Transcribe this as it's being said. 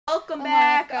Welcome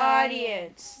back,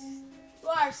 audience.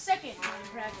 Well, our second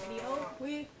Minecraft video,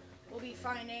 we will be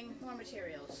finding more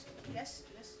materials. Yes,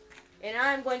 yes. And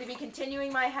I'm going to be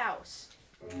continuing my house.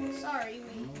 Sorry,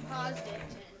 we paused it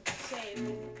and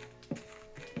saved.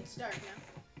 It's dark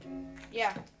now.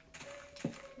 Yeah.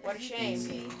 What a As you shame. can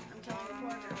see, I'm killing a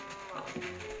porker.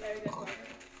 Very good porker.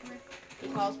 Come here. He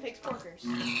calls pigs porkers.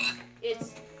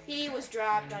 He was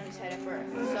dropped on his head at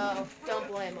birth, so don't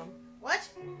blame him. What?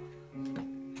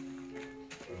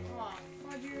 Aw,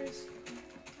 fudgers.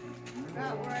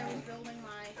 Forgot where I was building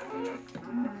my...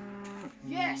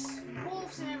 Yes!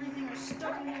 Wolves and everything are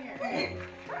stuck in here.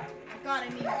 God, I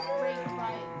mean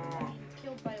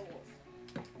killed by a wolf.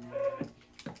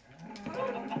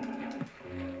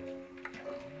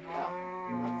 Oh,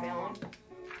 I'm failing.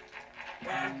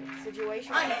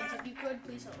 Situation. Audience, if you could,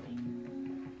 please help me.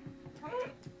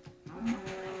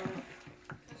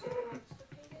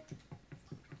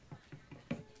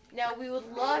 Now, we would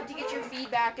love to get your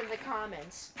feedback in the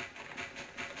comments.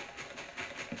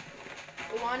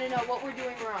 We want to know what we're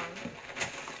doing wrong.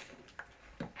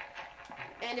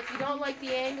 And if you don't like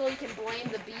the angle, you can blame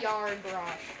the BR and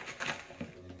BrOsH.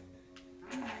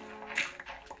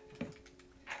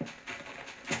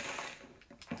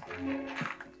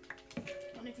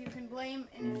 And if you can blame,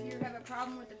 and if you have a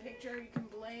problem with the picture, you can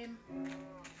blame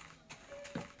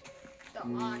the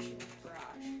OSH and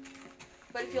BrOsH.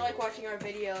 But if you like watching our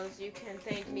videos, you can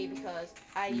thank me because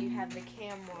I have the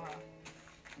camera.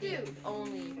 Dude.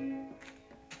 Only.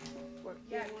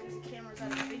 Yeah, because the camera's out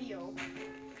of video.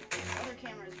 The other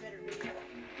camera is better video.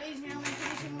 Ladies and gentlemen,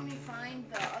 pretty soon when we find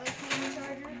the other camera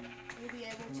charger, we'll be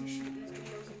able to shoot these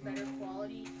videos in better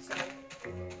quality. So,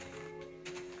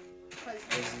 because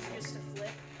this is just a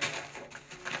flip.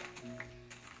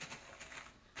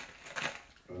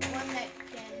 One that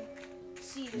can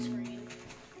see the screen,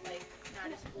 like,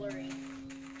 not as blurry.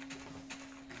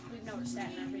 We've noticed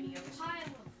that in our videos. Pile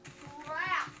of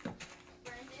crap,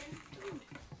 Brendan.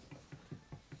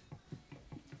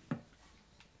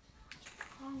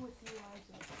 What's wrong with you,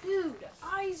 Isaac? Dude,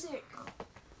 Isaac!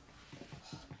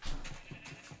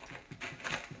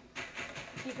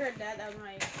 You heard that? That was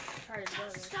my hardest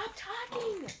brother. Stop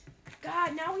talking!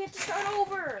 God, now we have to start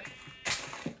over.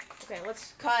 Okay,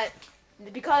 let's cut.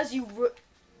 Because you...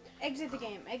 Exit the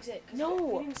game. Exit. 'Cause No.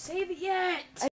 we didn't save it yet.